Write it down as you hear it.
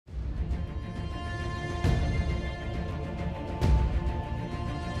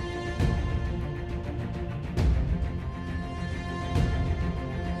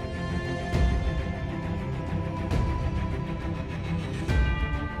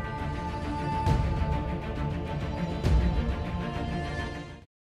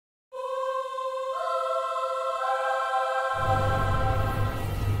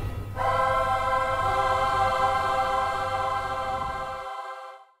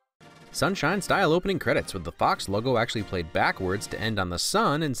Sunshine-style opening credits with the Fox logo actually played backwards to end on the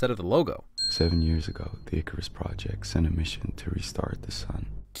sun instead of the logo. 7 years ago, the Icarus Project sent a mission to restart the sun.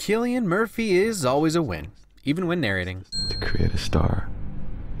 Cillian Murphy is always a win, even when narrating. To create a star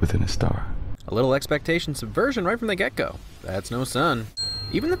within a star. A little expectation subversion right from the get-go. That's no sun.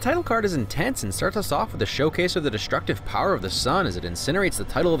 Even the title card is intense and starts us off with a showcase of the destructive power of the sun as it incinerates the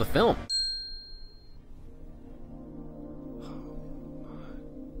title of the film.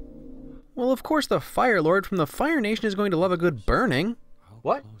 Well, of course the Fire Lord from the Fire Nation is going to love a good burning.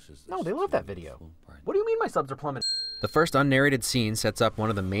 What? No, they love that video. What do you mean my subs are plummeting? The first unnarrated scene sets up one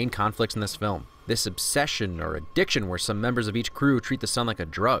of the main conflicts in this film. This obsession or addiction where some members of each crew treat the sun like a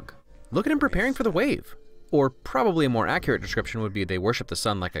drug. Look at him preparing for the wave. Or probably a more accurate description would be they worship the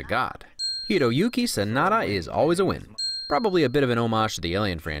sun like a god. Hiroyuki Sanada is always a win. Probably a bit of an homage to the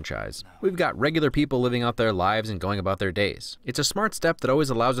Alien franchise. We've got regular people living out their lives and going about their days. It's a smart step that always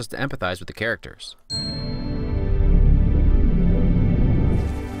allows us to empathize with the characters.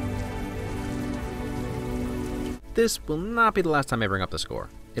 This will not be the last time I bring up the score.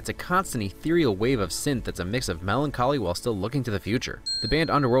 It's a constant ethereal wave of synth that's a mix of melancholy while still looking to the future. The band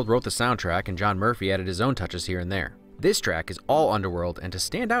Underworld wrote the soundtrack and John Murphy added his own touches here and there. This track is all Underworld, and to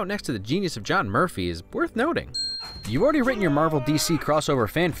stand out next to the genius of John Murphy is worth noting. You've already written your Marvel DC crossover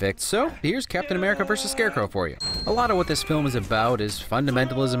fanfic, so here's Captain America vs. Scarecrow for you. A lot of what this film is about is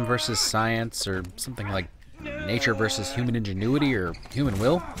fundamentalism versus science, or something like nature versus human ingenuity or human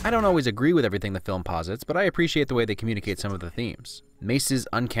will. I don't always agree with everything the film posits, but I appreciate the way they communicate some of the themes. Mace's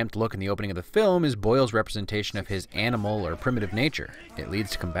unkempt look in the opening of the film is Boyle's representation of his animal or primitive nature. It leads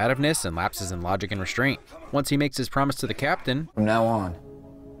to combativeness and lapses in logic and restraint. Once he makes his promise to the captain, from now on,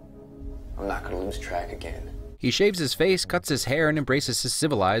 I'm not gonna lose track again. He shaves his face, cuts his hair, and embraces his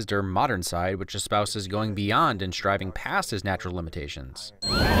civilized or modern side, which espouses going beyond and striving past his natural limitations.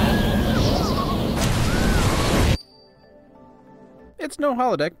 It's no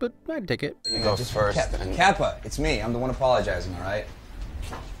holodeck, but I'd take it. You go first. Kappa, it's me. I'm the one apologizing, all right?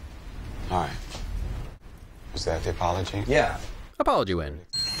 All right. Was that the apology? Yeah. Apology win.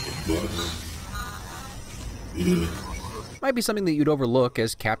 Might be something that you'd overlook,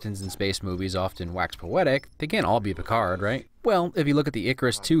 as captains in space movies often wax poetic. They can't all be Picard, right? Well, if you look at the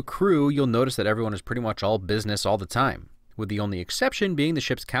Icarus II crew, you'll notice that everyone is pretty much all business all the time, with the only exception being the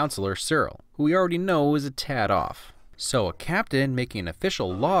ship's counselor, Cyril, who we already know is a tad off. So a captain making an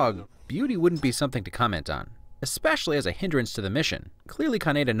official log beauty wouldn't be something to comment on, especially as a hindrance to the mission. Clearly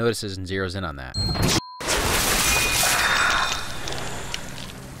Kaneda notices and zeroes in on that.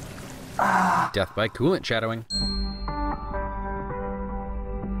 Death by coolant shadowing.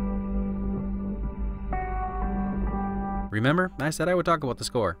 Remember, I said I would talk about the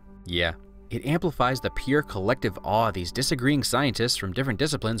score. Yeah. It amplifies the pure collective awe these disagreeing scientists from different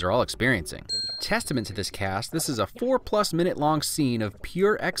disciplines are all experiencing. Testament to this cast, this is a 4+ minute long scene of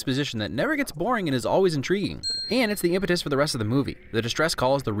pure exposition that never gets boring and is always intriguing. And it's the impetus for the rest of the movie. The distress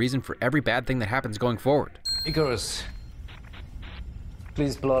call is the reason for every bad thing that happens going forward. Icarus,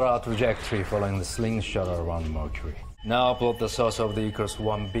 please plot our trajectory following the slingshot around Mercury. Now plot the source of the Icarus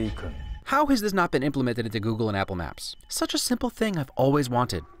 1 beacon. How has this not been implemented into Google and Apple Maps? Such a simple thing I've always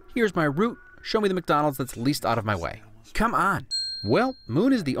wanted. Here's my route, show me the McDonald's that's least out of my way. Come on. Well,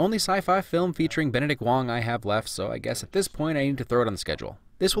 Moon is the only sci-fi film featuring Benedict Wong I have left, so I guess at this point I need to throw it on the schedule.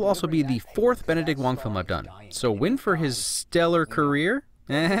 This will also be the 4th Benedict Wong film I've done, so win for his stellar career?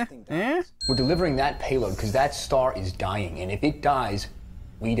 We're delivering that payload because that star is dying, and if it dies,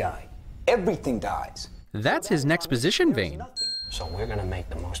 we die. Everything dies. That's his next position vein. So we're gonna make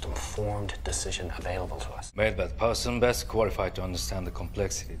the most informed decision available to us. Made by the person best qualified to understand the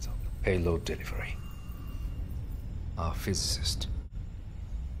complexities of the payload delivery. Our physicist.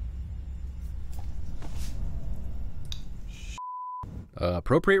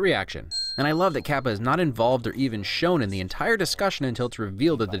 Appropriate reaction. And I love that Kappa is not involved or even shown in the entire discussion until it's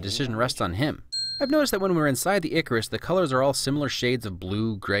revealed that the decision rests on him. I've noticed that when we're inside the Icarus, the colors are all similar shades of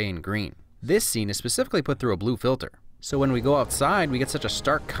blue, gray, and green. This scene is specifically put through a blue filter. So when we go outside, we get such a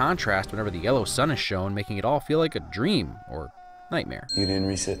stark contrast whenever the yellow sun is shown, making it all feel like a dream or nightmare. You didn't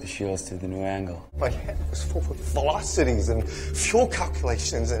reset the shields to the new angle. My head was full of velocities and fuel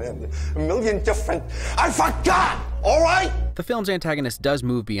calculations and a million different... I forgot! All right? The film's antagonist does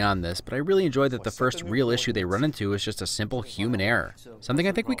move beyond this, but I really enjoy that the first real issue they run into is just a simple human error. Something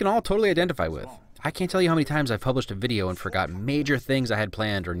I think we can all totally identify with. I can't tell you how many times I've published a video and forgot major things I had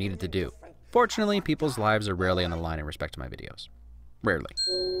planned or needed to do. Fortunately, people's lives are rarely on the line in respect to my videos. Rarely.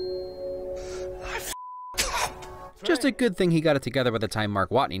 Just a good thing he got it together by the time Mark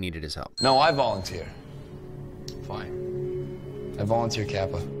Watney needed his help. No, I volunteer. Fine. I volunteer,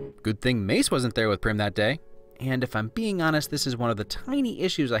 Kappa. Good thing Mace wasn't there with Prim that day. And if I'm being honest, this is one of the tiny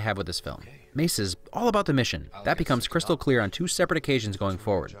issues I have with this film. Mace is all about the mission. That becomes crystal clear on 2 separate occasions going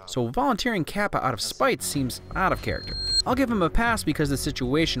forward. So volunteering Kappa out of spite seems out of character. I'll give him a pass because the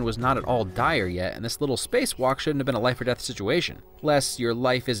situation was not at all dire yet, and this little spacewalk shouldn't have been a life or death situation. Less your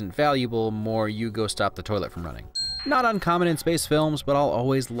life isn't valuable, more you go stop the toilet from running. Not uncommon in space films, but I'll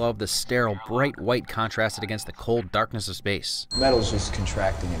always love the sterile, bright white contrasted against the cold darkness of space. Metal's just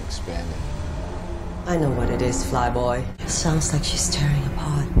contracting and expanding. I know what it is, Flyboy. It sounds like she's tearing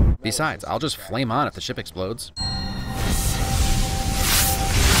apart. Besides, I'll just flame on if the ship explodes.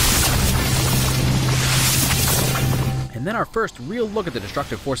 And then our first real look at the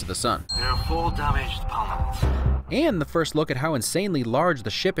destructive force of the sun. There are 4 damaged panels. And the first look at how insanely large the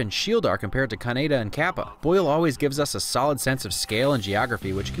ship and shield are compared to Kaneda and Kappa. Boyle always gives us a solid sense of scale and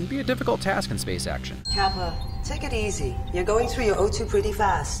geography, which can be a difficult task in space action. Kappa, take it easy. You're going through your O2 pretty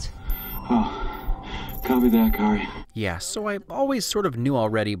fast. Oh, copy that, Kari. Yeah, so I always sort of knew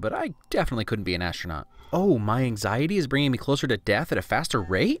already, but I definitely couldn't be an astronaut. Oh, my anxiety is bringing me closer to death at a faster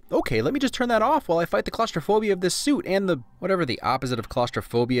rate? Okay, let me just turn that off while I fight the claustrophobia of this suit and the whatever the opposite of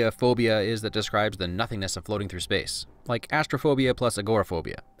claustrophobia phobia is that describes the nothingness of floating through space. Like astrophobia plus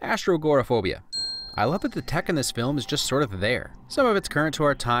agoraphobia. Astroagoraphobia. I love that the tech in this film is just sort of there. Some of it's current to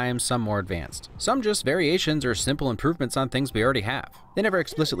our time, some more advanced. Some just variations or simple improvements on things we already have. They never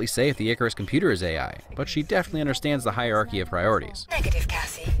explicitly say if the Icarus computer is AI, but she definitely understands the hierarchy of priorities. Negative,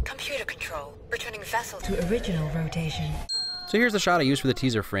 Cassie. Computer control. Returning vessel to original rotation. So here's the shot I used for the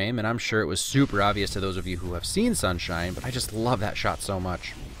teaser frame, and I'm sure it was super obvious to those of you who have seen Sunshine, but I just love that shot so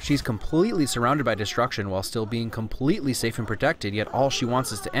much. She's completely surrounded by destruction while still being completely safe and protected, yet all she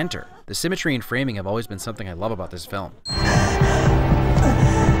wants is to enter. The symmetry and framing have always been something I love about this film.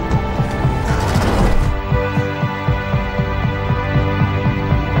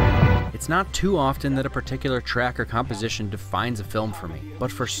 It's not too often that a particular track or composition defines a film for me,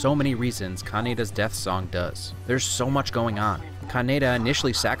 but for so many reasons, Kaneda's death song does. There's so much going on. Kaneda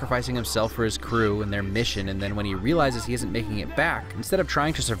initially sacrificing himself for his crew and their mission, and then when he realizes he isn't making it back, instead of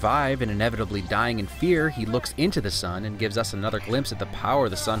trying to survive and inevitably dying in fear, he looks into the sun and gives us another glimpse at the power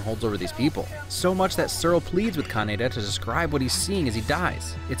the sun holds over these people. So much that Searle pleads with Kaneda to describe what he's seeing as he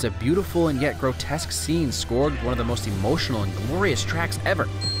dies. It's a beautiful and yet grotesque scene scored with one of the most emotional and glorious tracks ever.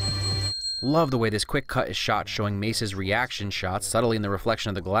 Love the way this quick cut is shot, showing Mace's reaction shots subtly in the reflection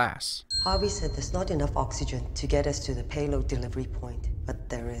of the glass. Harvey said there's not enough oxygen to get us to the payload delivery point, but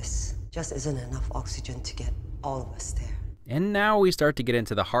there is. Just isn't enough oxygen to get all of us there. And now we start to get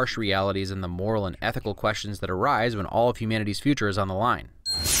into the harsh realities and the moral and ethical questions that arise when all of humanity's future is on the line.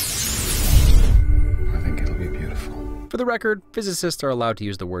 I think it'll be beautiful. For the record, physicists are allowed to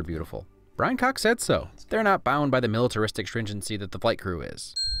use the word beautiful. Brian Cox said so. They're not bound by the militaristic stringency that the flight crew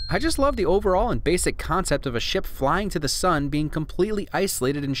is. I just love the overall and basic concept of a ship flying to the sun being completely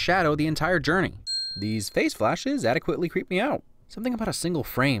isolated in shadow the entire journey. These face flashes adequately creep me out. Something about a single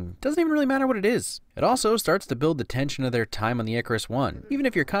frame doesn't even really matter what it is. It also starts to build the tension of their time on the Icarus 1, even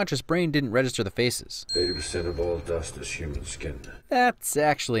if your conscious brain didn't register the faces. 80% of all dust is human skin. That's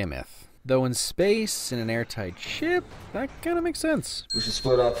actually a myth. Though in space, in an airtight ship, that kind of makes sense. We should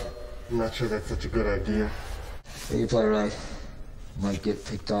split up. I'm not sure that's such a good idea. Hey, you play right. Might get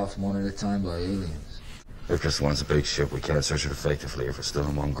picked off one at a time by aliens. Icarus One's a big ship. We can't search it effectively if we're still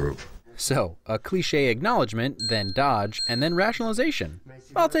in one group. So, a cliche acknowledgement, then dodge, and then rationalization.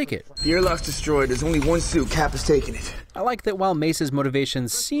 I'll take it. The airlock's destroyed. There's only one suit. Cap is taking it. I like that while Mace's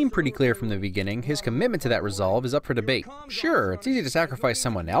motivations seem pretty clear from the beginning, his commitment to that resolve is up for debate. Sure, it's easy to sacrifice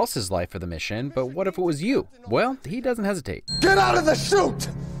someone else's life for the mission, but what if it was you? Well, he doesn't hesitate. Get out of the chute!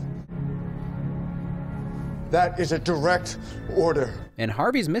 That is a direct order. And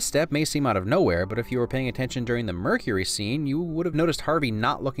Harvey's misstep may seem out of nowhere, but if you were paying attention during the Mercury scene, you would have noticed Harvey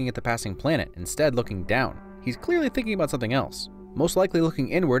not looking at the passing planet, instead looking down. He's clearly thinking about something else. Most likely looking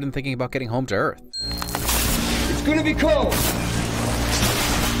inward and thinking about getting home to Earth. It's gonna be cold,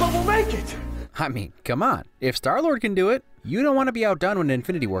 but we'll make it! I mean, come on. If Star-Lord can do it, you don't want to be outdone when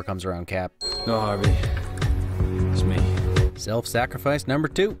Infinity War comes around, Cap. No, Harvey. It's me. Self-sacrifice number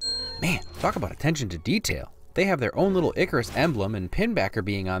 2. Man, talk about attention to detail. They have their own little Icarus emblem, and Pinbacker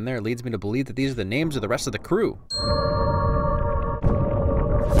being on there leads me to believe that these are the names of the rest of the crew.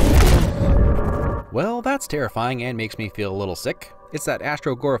 Well, that's terrifying and makes me feel a little sick. It's that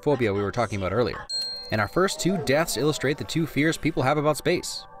astroagoraphobia we were talking about earlier. And our first 2 deaths illustrate the 2 fears people have about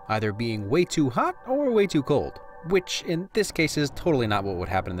space. Either being way too hot or way too cold. Which, in this case, is totally not what would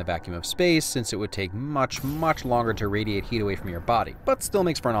happen in the vacuum of space, since it would take much, much longer to radiate heat away from your body, but still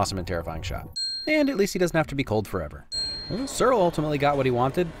makes for an awesome and terrifying shot. And at least he doesn't have to be cold forever. Well, Searle ultimately got what he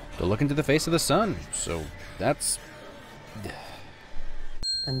wanted, to look into the face of the sun, so that's...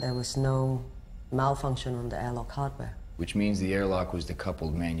 And there was no malfunction on the airlock hardware. Which means the airlock was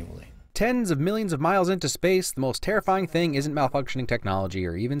decoupled manually. Tens of millions of miles into space, the most terrifying thing isn't malfunctioning technology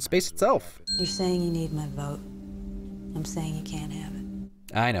or even space itself. You're saying you need my vote. I'm saying you can't have it.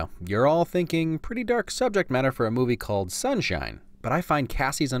 I know, you're all thinking pretty dark subject matter for a movie called Sunshine, but I find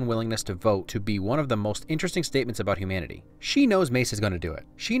Cassie's unwillingness to vote to be one of the most interesting statements about humanity. She knows Mace is going to do it.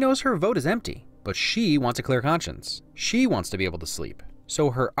 She knows her vote is empty, but she wants a clear conscience. She wants to be able to sleep.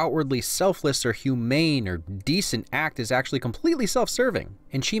 So her outwardly selfless or humane or decent act is actually completely self-serving,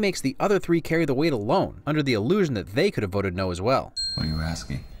 and she makes the other three carry the weight alone, under the illusion that they could have voted no as well. What are you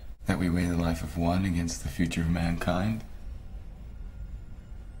asking? That we weigh the life of one against the future of mankind?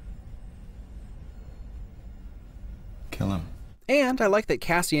 Kill him. And I like that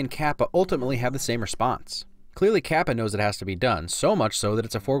Cassie and Kappa ultimately have the same response. Clearly Kappa knows it has to be done, so much so that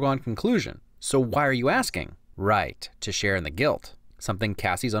it's a foregone conclusion. So why are you asking? Right, to share in the guilt. Something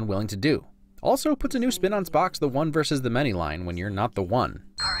Cassie's unwilling to do. Also puts a new spin on Spock's the one versus the many line when you're not the one.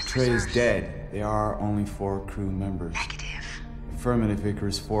 Trey is dead. There are only 4 crew members. Negative. Affirmative,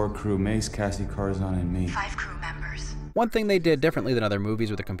 Icarus, 4 crew, Mace, Cassie, Karzan, and me. 5 crew members. One thing they did differently than other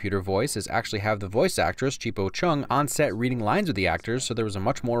movies with a computer voice is actually have the voice actress, Chipo Chung, on set reading lines with the actors, so there was a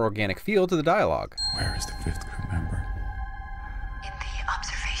much more organic feel to the dialogue. Where is the 5th crew member? In the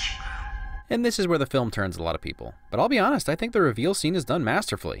observation room. And this is where the film turns a lot of people. But I'll be honest, I think the reveal scene is done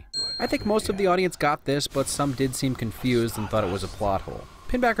masterfully. I think most of the audience got this, but some did seem confused and thought it was a plot hole.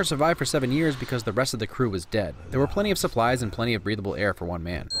 Pinbacker survived for 7 years because the rest of the crew was dead. There were plenty of supplies and plenty of breathable air for one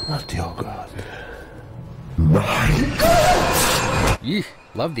man. Not your God. Eesh,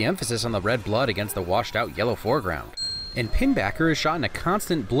 love the emphasis on the red blood against the washed out yellow foreground. And Pinbacker is shot in a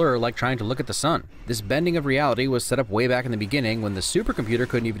constant blur like trying to look at the sun. This bending of reality was set up way back in the beginning when the supercomputer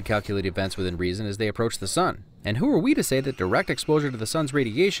couldn't even calculate events within reason as they approached the sun. And who are we to say that direct exposure to the sun's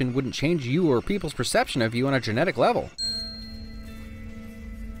radiation wouldn't change you or people's perception of you on a genetic level?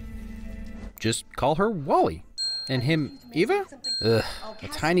 Just call her Wally. And him, Eva? Ugh, a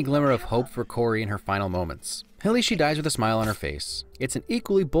tiny glimmer of hope for Corey in her final moments. At least she dies with a smile on her face. It's an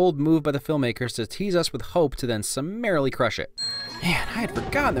equally bold move by the filmmakers to tease us with hope to then summarily crush it. Man, I had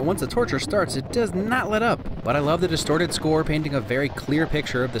forgotten that once the torture starts, it does not let up. But I love the distorted score painting a very clear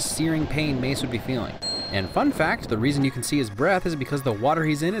picture of the searing pain Mace would be feeling. And fun fact, the reason you can see his breath is because the water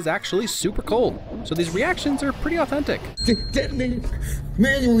he's in is actually super cold. So these reactions are pretty authentic. Detonate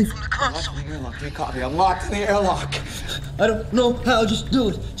manually from the console. Airlock, you copy. I'm locked in the airlock. I don't know how, just do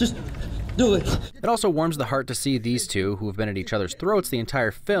it. Just do it. It also warms the heart to see these two, who have been at each other's throats the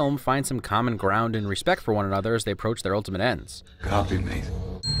entire film, find some common ground and respect for one another as they approach their ultimate ends. Copy, Mace.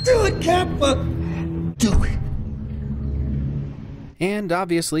 Do it, Kappa! Do it. And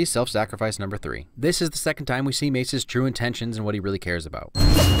obviously, self-sacrifice number 3. This is the second time we see Mace's true intentions and what he really cares about.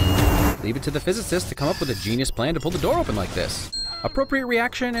 Leave it to the physicist to come up with a genius plan to pull the door open like this. Appropriate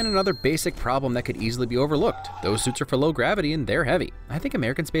reaction and another basic problem that could easily be overlooked. Those suits are for low gravity and they're heavy. I think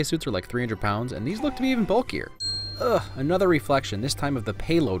American spacesuits are like 300 pounds and these look to be even bulkier. Ugh, another reflection, this time of the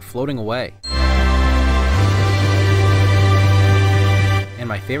payload floating away. And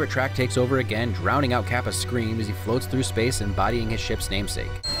my favorite track takes over again, drowning out Kappa's scream as he floats through space embodying his ship's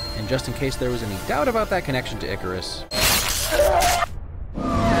namesake. And just in case there was any doubt about that connection to Icarus...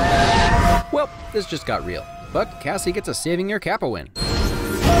 well, this just got real. But Cassie gets a saving your Kappa win.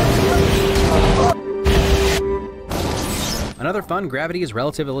 Another fun gravity is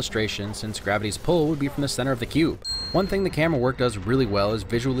relative illustration, since gravity's pull would be from the center of the cube. One thing the camera work does really well is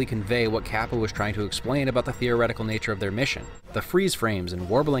visually convey what Kappa was trying to explain about the theoretical nature of their mission. The freeze frames and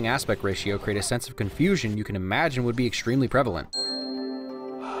warbling aspect ratio create a sense of confusion you can imagine would be extremely prevalent.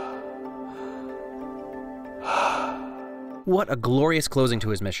 What a glorious closing to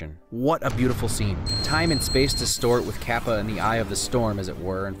his mission. What a beautiful scene. Time and space distort with Kappa in the eye of the storm, as it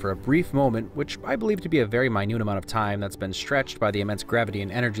were, and for a brief moment, which I believe to be a very minute amount of time that's been stretched by the immense gravity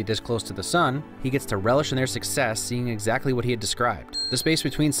and energy this close to the sun, he gets to relish in their success, seeing exactly what he had described. The space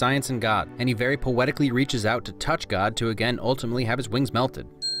between science and God, and he very poetically reaches out to touch God to again ultimately have his wings melted.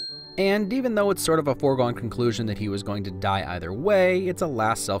 And even though it's sort of a foregone conclusion that he was going to die either way, it's a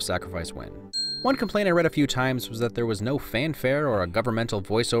last self-sacrifice win. One complaint I read a few times was that there was no fanfare or a governmental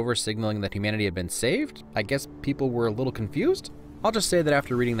voiceover signaling that humanity had been saved. I guess people were a little confused? I'll just say that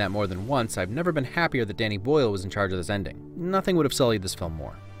after reading that more than once, I've never been happier that Danny Boyle was in charge of this ending. Nothing would have sullied this film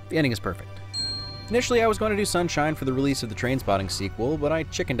more. The ending is perfect. Initially, I was going to do Sunshine for the release of the Trainspotting sequel, but I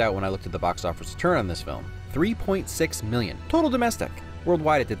chickened out when I looked at the box office return on this film. 3.6 million. Total domestic.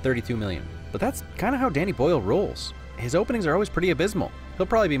 Worldwide, it did 32 million. But that's kind of how Danny Boyle rolls. his openings are always pretty abysmal. He'll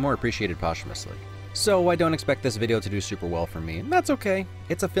probably be more appreciated posthumously. So I don't expect this video to do super well for me, and that's okay.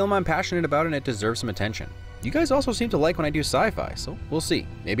 It's a film I'm passionate about and it deserves some attention. You guys also seem to like when I do sci-fi, so we'll see.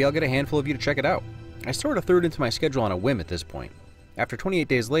 Maybe I'll get a handful of you to check it out. I sort of threw it into my schedule on a whim at this point. After 28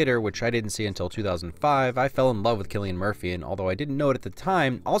 Days Later, which I didn't see until 2005, I fell in love with Cillian Murphy, and although I didn't know it at the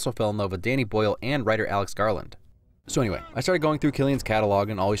time, also fell in love with Danny Boyle and writer Alex Garland. So anyway, I started going through Cillian's catalog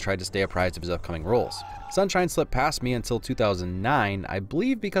and always tried to stay apprised of his upcoming roles. Sunshine slipped past me until 2009, I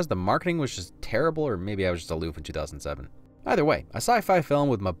believe because the marketing was just terrible, or maybe I was just aloof in 2007. Either way, a sci-fi film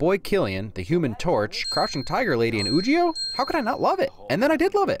with my boy Cillian, the Human Torch, Crouching Tiger Lady, and Ujio? How could I not love it? And then I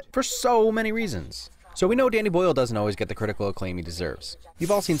did love it, for so many reasons. So we know Danny Boyle doesn't always get the critical acclaim he deserves.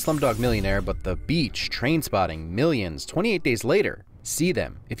 You've all seen Slumdog Millionaire, but The Beach, Trainspotting, Millions, 28 Days Later. See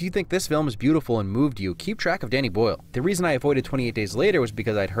them. If you think this film is beautiful and moved you, keep track of Danny Boyle. The reason I avoided 28 Days Later was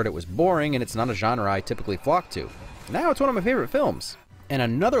because I'd heard it was boring and it's not a genre I typically flock to. Now it's one of my favorite films. And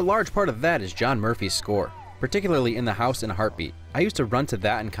another large part of that is John Murphy's score, particularly In the House and Heartbeat. I used to run to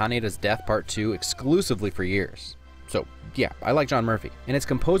that and Kaneda's Death Part 2 exclusively for years. So yeah, I like John Murphy, and it's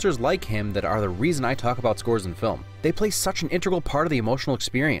composers like him that are the reason I talk about scores in film. They play such an integral part of the emotional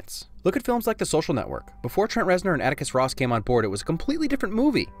experience. Look at films like The Social Network. Before Trent Reznor and Atticus Ross came on board, it was a completely different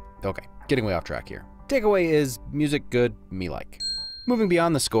movie. Okay, getting way off track here. Takeaway is music good, me like. Moving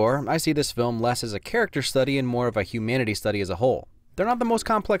beyond the score, I see this film less as a character study and more of a humanity study as a whole. They're not the most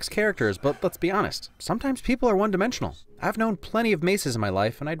complex characters, but let's be honest, sometimes people are one-dimensional. I've known plenty of Maces in my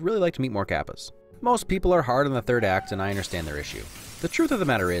life, and I'd really like to meet more Kappas. Most people are hard on the third act, and I understand their issue. The truth of the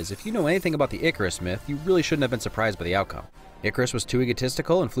matter is, if you know anything about the Icarus myth, you really shouldn't have been surprised by the outcome. Icarus was too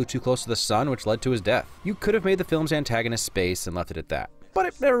egotistical and flew too close to the sun, which led to his death. You could have made the film's antagonist space and left it at that. But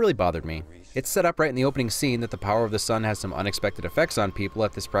it never really bothered me. It's set up right in the opening scene that the power of the sun has some unexpected effects on people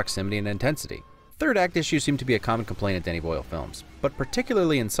at this proximity and intensity. Third act issues seem to be a common complaint in Danny Boyle films, but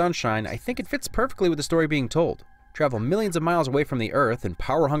particularly in Sunshine, I think it fits perfectly with the story being told. Travel millions of miles away from the Earth, and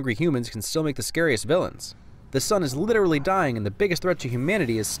power-hungry humans can still make the scariest villains. The sun is literally dying, and the biggest threat to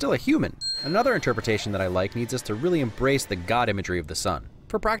humanity is still a human. Another interpretation that I like needs us to really embrace the god imagery of the sun.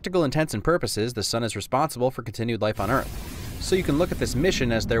 For practical intents and purposes, the sun is responsible for continued life on Earth. So you can look at this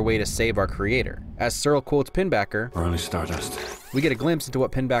mission as their way to save our creator. As Searle quotes Pinbacker, "We're only stardust." We get a glimpse into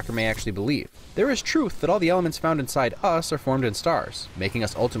what Pinbacker may actually believe. There is truth that all the elements found inside us are formed in stars, making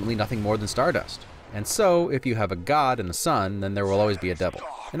us ultimately nothing more than stardust. And so, if you have a god and the sun, then there will always be a devil.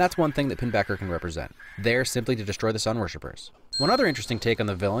 And that's one thing that Pinbacker can represent. There simply to destroy the sun worshippers. One other interesting take on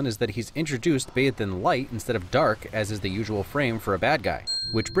the villain is that he's introduced bathed in light instead of dark, as is the usual frame for a bad guy.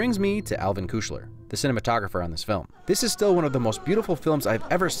 Which brings me to Alvin Kuchler, the cinematographer on this film. This is still one of the most beautiful films I've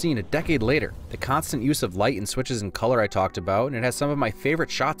ever seen a decade later. The constant use of light and switches in color I talked about, and it has some of my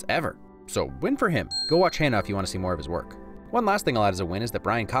favorite shots ever. So win for him. Go watch Hannah if you want to see more of his work. One last thing I'll add as a win is that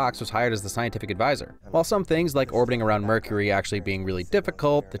Brian Cox was hired as the scientific advisor. While some things like orbiting around Mercury actually being really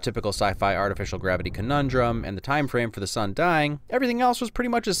difficult, the typical sci-fi artificial gravity conundrum, and the time frame for the sun dying, everything else was pretty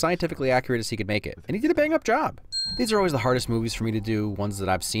much as scientifically accurate as he could make it, and he did a bang-up job. These are always the hardest movies for me to do, ones that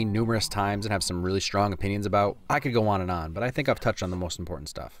I've seen numerous times and have some really strong opinions about. I could go on and on, but I think I've touched on the most important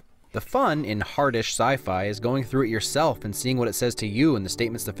stuff. The fun in hardish sci-fi is going through it yourself and seeing what it says to you and the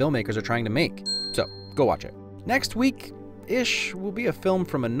statements the filmmakers are trying to make. So, go watch it. Next week, will be a film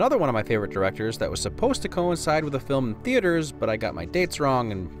from another one of my favorite directors that was supposed to coincide with a film in theaters, but I got my dates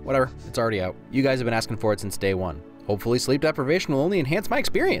wrong and whatever, it's already out. You guys have been asking for it since day one. Hopefully sleep deprivation will only enhance my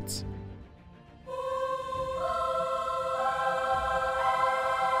experience.